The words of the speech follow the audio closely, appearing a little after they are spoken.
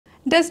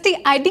Does the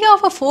idea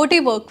of a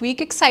 4-day work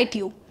week excite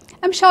you?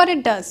 I'm sure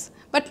it does.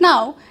 But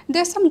now,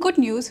 there's some good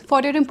news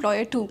for your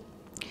employer too.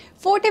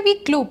 4-Day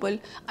Week Global,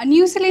 a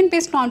New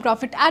Zealand-based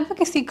non-profit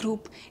advocacy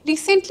group,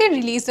 recently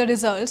released the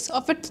results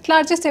of its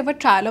largest ever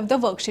trial of the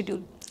work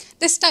schedule.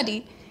 This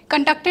study,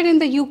 conducted in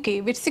the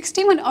UK with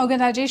 61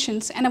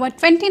 organizations and about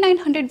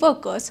 2,900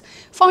 workers,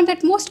 found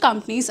that most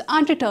companies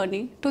aren't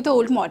returning to the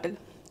old model.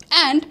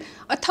 And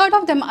a third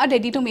of them are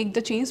ready to make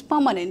the change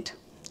permanent.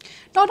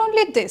 Not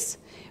only this,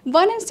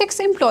 1 in 6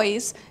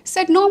 employees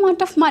said no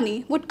amount of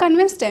money would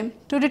convince them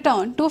to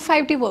return to a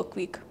 5-day work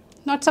week.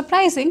 Not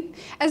surprising,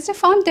 as they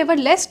found they were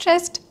less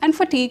stressed and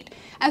fatigued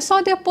and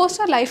saw their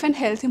personal life and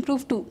health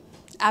improve too.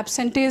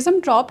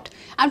 Absenteeism dropped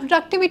and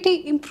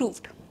productivity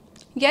improved.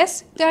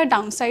 Yes, there are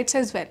downsides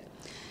as well.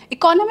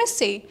 Economists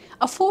say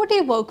a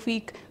 4-day work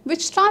week,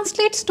 which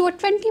translates to a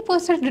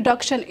 20%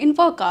 reduction in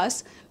work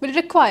hours, will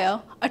require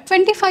a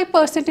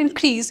 25%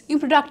 increase in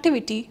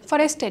productivity for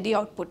a steady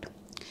output.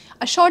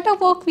 A shorter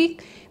work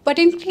week but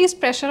increased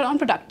pressure on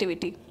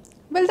productivity.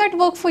 Will that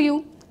work for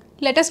you?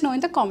 Let us know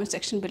in the comment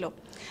section below.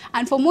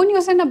 And for more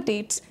news and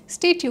updates,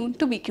 stay tuned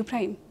to BQ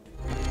Prime.